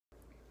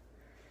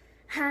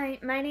Hi,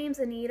 my name's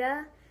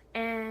Anita,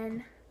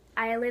 and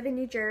I live in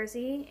New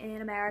Jersey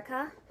in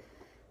America.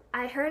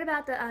 I heard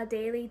about the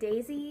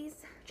Daisies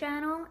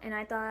channel, and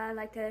I thought I'd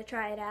like to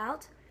try it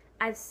out.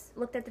 I've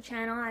looked at the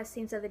channel, I've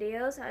seen some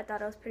videos, I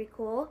thought it was pretty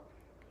cool.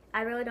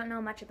 I really don't know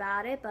much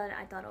about it, but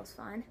I thought it was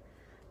fun.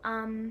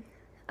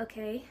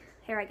 Okay,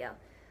 here I go.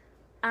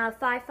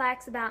 5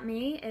 facts about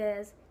me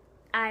is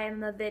I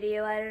am a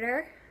video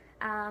editor.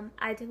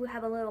 I do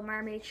have a little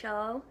mermaid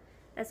show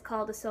that's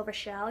called The Silver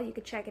Shell. You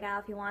could check it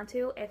out if you want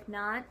to. If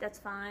not, that's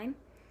fine.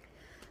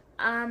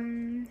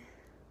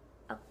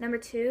 Number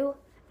 2,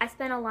 I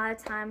spend a lot of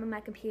time on my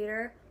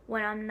computer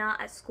when I'm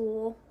not at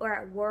school or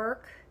at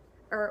work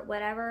or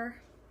whatever.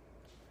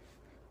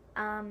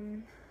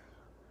 Number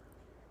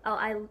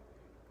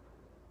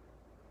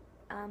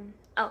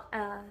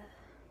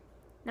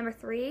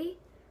 3,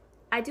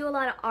 I do a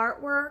lot of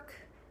artwork,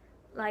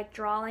 like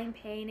drawing,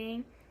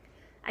 painting.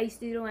 I used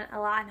to do it a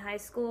lot in high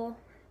school,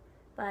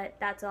 but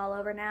that's all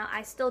over now.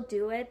 I still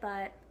do it,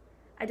 but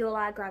I do a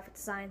lot of graphic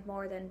design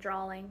more than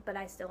drawing, but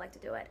I still like to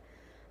do it.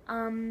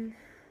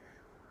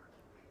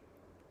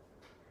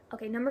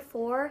 Okay, number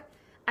 4,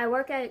 I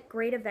work at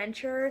Great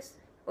Adventures,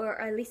 or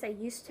at least I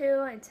used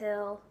to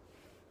until,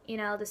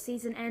 the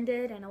season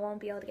ended, and I won't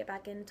be able to get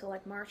back in until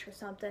like March or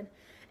something.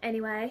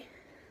 Anyway,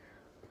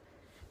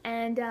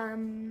 and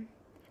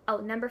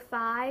number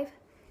 5,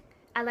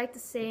 I like to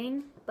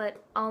sing,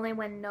 but only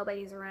when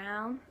nobody's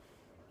around.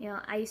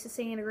 I used to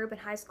sing in a group in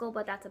high school,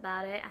 but that's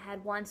about it. I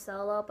had one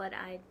solo, but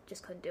I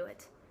just couldn't do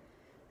it.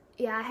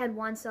 Yeah, I had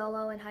one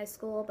solo in high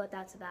school, but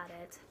that's about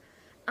it.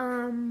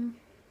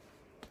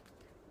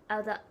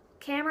 The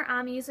camera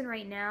I'm using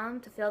right now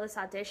to film this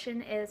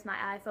audition is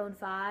my iPhone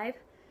 5.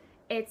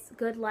 It's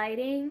good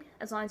lighting,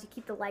 as long as you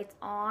keep the lights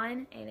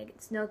on, and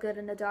it's no good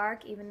in the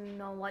dark, even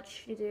though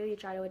what you do, you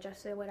try to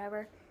adjust it or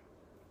whatever.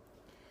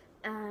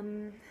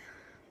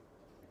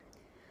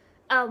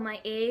 My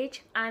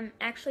age, I'm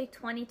actually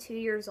 22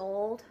 years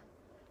old.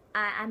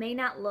 I may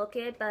not look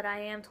it, but I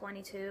am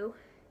 22.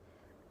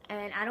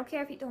 And I don't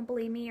care if you don't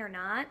believe me or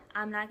not,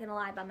 I'm not going to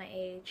lie about my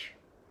age.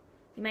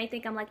 You might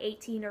think I'm like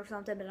 18 or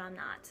something, but I'm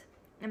not.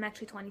 I'm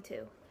actually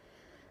 22.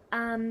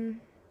 I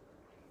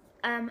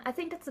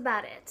think that's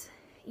about it.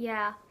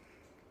 Yeah.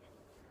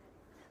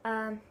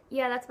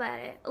 Yeah, that's about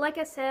it. Like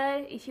I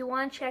said, if you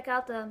want to check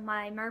out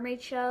my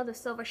mermaid show, The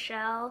Silver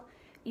Shell,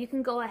 you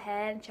can go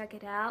ahead and check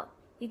it out.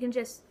 You can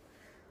just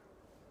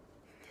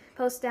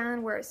post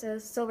down where it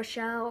says Silver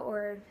Shell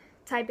or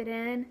type it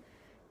in.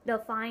 They'll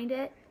find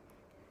it.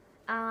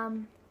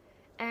 And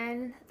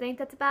I think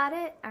that's about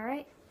it.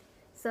 Alright.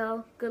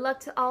 So, good luck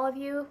to all of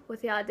you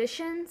with the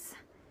auditions.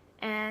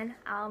 And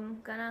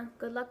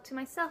good luck to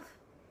myself.